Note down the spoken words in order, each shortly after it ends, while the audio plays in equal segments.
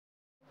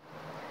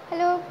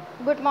Hello,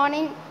 good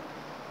morning.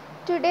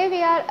 Today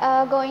we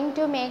are going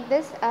to make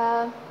this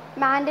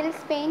Mandels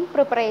paint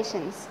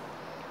preparations.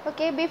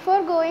 Okay,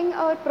 before going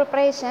our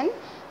preparation,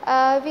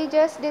 we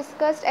just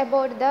discussed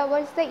about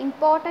what's the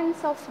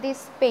importance of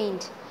this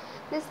paint.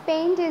 This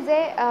paint is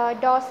a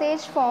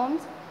dosage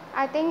forms.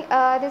 I think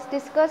this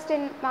discussed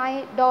in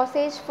my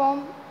dosage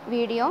form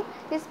video.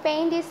 This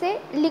paint is a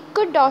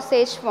liquid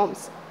dosage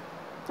forms.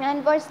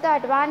 And what's the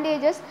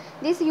advantages?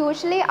 This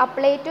usually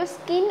apply to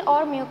skin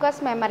or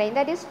mucous membrane,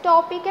 that is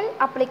topical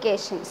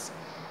applications.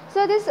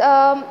 So this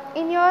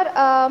in your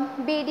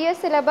BDS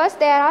syllabus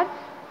there are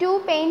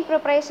two paint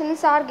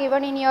preparations are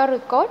given in your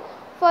record.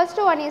 First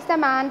one is the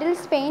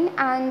Mandels paint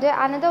and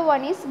another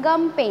one is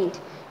gum paint.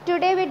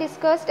 Today we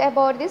discussed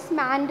about this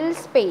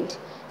Mandels paint.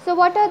 So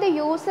what are the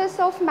uses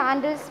of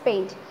Mandels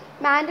paint?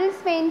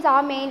 Mandels paints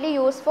are mainly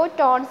used for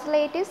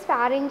tonsillitis,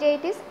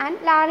 pharyngitis and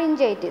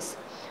laryngitis.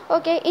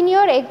 Okay, in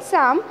your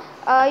exam,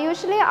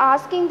 usually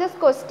asking this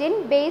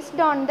question based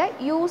on the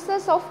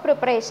uses of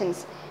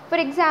preparations. For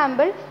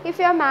example, if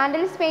your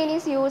Mandels paint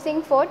is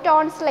using for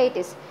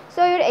tonsillitis,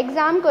 so your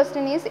exam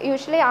question is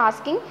usually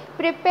asking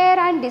prepare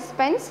and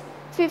dispense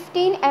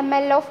 15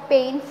 ml of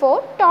paint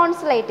for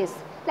tonsillitis.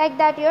 Like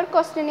that your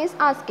question is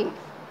asking.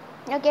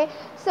 Okay,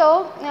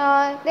 so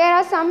there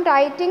are some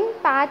writing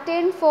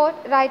pattern for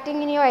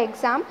writing in your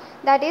exam.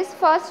 That is,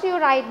 first you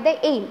write the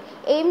aim.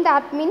 Aim,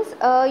 that means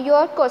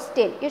your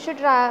question. You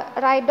should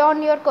write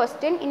down your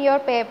question in your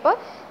paper.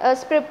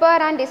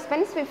 Prepare and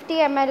dispense 50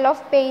 ml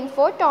of paint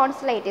for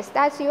tonsillitis.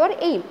 That's your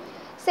aim.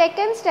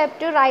 Second step,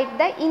 to write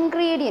the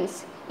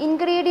ingredients.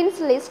 Ingredients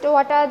list,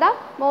 what are the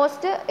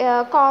most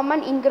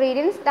common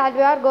ingredients that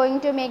we are going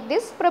to make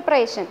this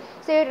preparation.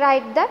 So you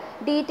write the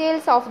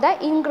details of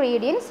the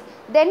ingredients.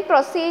 Then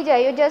procedure,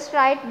 you just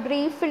write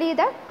briefly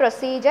the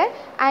procedure,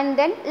 and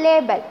then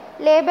label.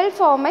 Label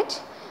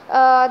format,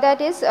 that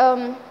is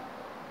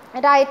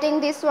writing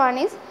this one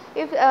is,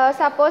 if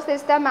suppose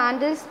this is the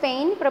Mandels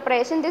paint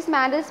preparation, this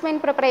Mandels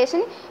paint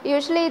preparation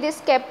usually this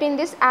kept in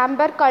this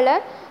amber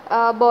color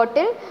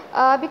bottle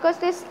because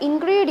this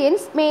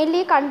ingredients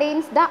mainly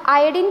contains the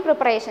iodine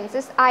preparations,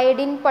 this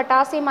iodine,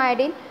 potassium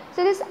iodine.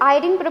 So these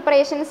iodine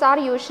preparations are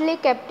usually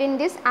kept in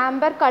this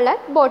amber color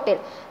bottle,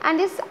 and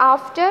this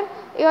after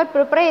your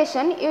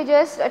preparation you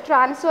just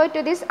transfer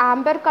to this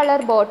amber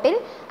color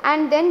bottle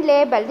and then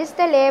label. This is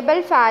the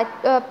label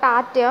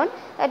pattern,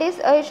 that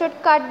is you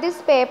should cut this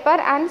paper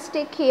and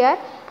stick here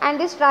and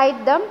this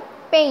write the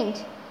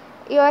paint.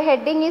 Your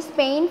heading is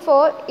paint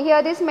for,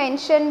 here this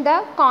mention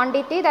the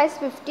quantity, that is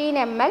 15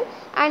 ml,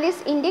 and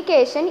this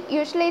indication,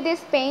 usually this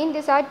paint,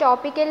 these are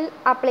topical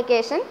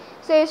application.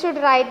 So you should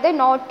write the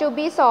not to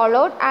be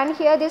swallowed, and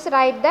here this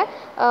write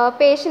the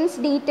patient's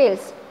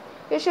details.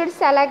 You should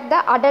select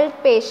the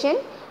adult patient,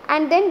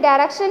 and then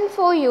direction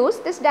for use.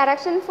 This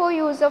direction for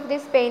use of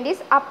this paint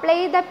is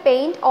apply the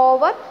paint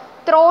over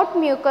throat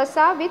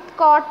mucosa with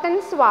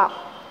cotton swab.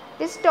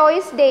 This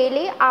twice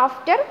daily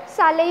after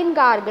saline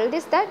gargle.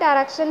 This is the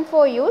direction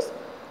for use.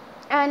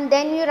 And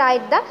then you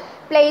write the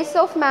place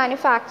of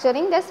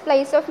manufacturing. This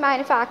place of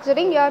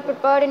manufacturing you are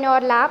prepared in your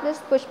lab. This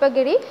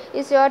PUSHPAGIRI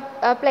is your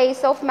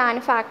place of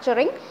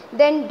manufacturing.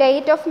 Then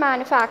date of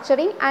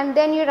manufacturing, and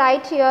then you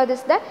write here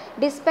this the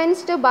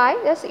dispensed by,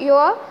 this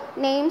your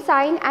name,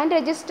 sign and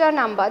register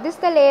number. This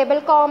is the label,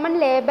 common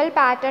label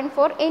pattern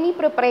for any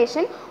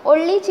preparation,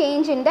 only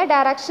change in the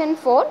direction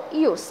for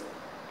use.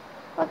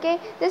 Okay,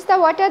 this is the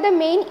what are the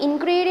main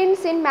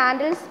ingredients in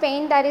Mandels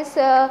paint, that is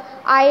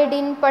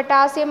iodine,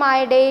 potassium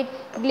iodide,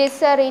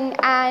 glycerin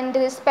and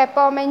this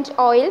peppermint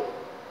oil.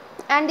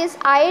 And this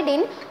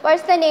iodine, what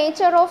is the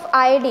nature of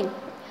iodine?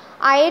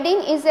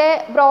 Iodine is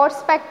a broad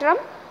spectrum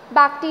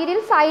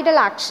bactericidal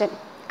action,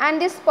 and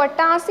this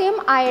potassium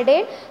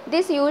iodide,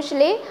 this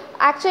usually,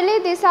 actually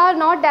these are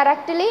not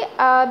directly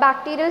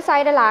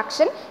bactericidal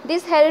action,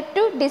 this help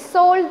to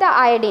dissolve the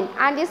iodine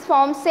and this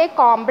forms a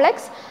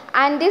complex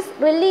and this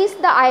release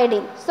the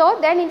iodine. So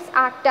then it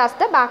acts as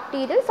the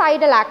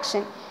bactericidal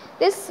action.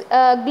 This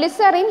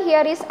glycerin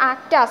here is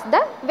act as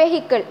the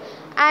vehicle,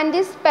 and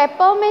this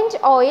peppermint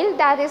oil,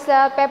 that is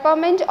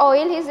peppermint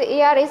oil is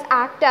here is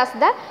act as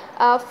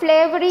the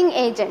flavoring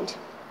agent.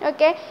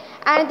 Okay,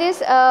 and this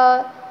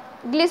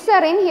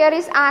glycerin here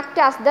is act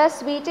as the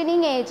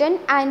sweetening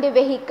agent and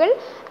vehicle,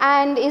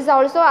 and is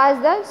also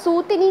as the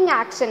soothing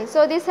action.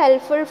 So this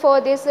helpful for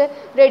this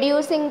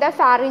reducing the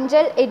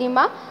pharyngeal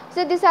edema.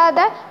 So these are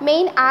the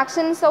main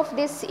actions of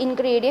these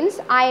ingredients.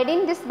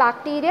 Iodine, this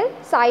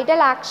bactericidal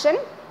action,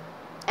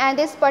 and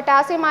this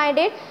potassium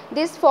iodide,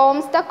 this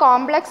forms the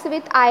complex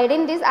with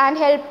iodine, this and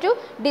help to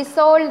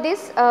dissolve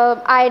this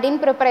iodine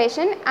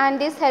preparation, and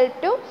this help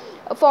to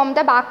form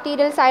the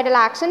bactericidal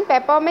action.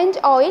 Peppermint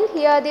oil,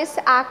 here this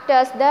act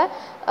as the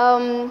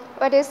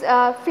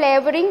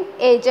flavoring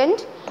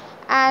agent,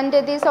 and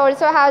this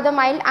also have the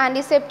mild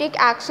antiseptic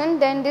action.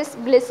 Then this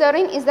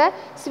glycerin is the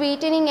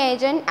sweetening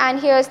agent,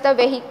 and here is the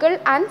vehicle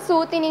and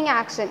soothing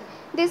action.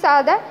 These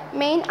are the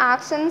main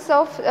actions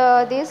of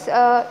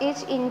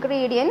each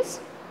ingredients.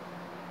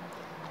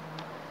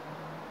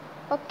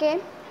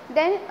 Okay.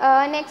 Then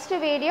next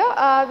video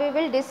we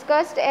will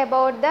discuss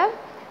about the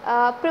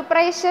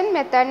preparation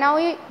method. Now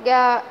you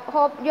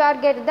hope you are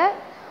get the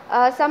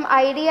some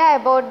idea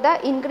about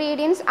the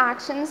ingredients,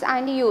 actions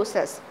and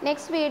uses.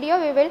 Next video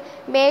we will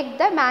make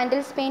the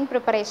Mandels paint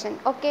preparation.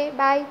 Okay,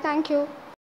 bye. Thank you.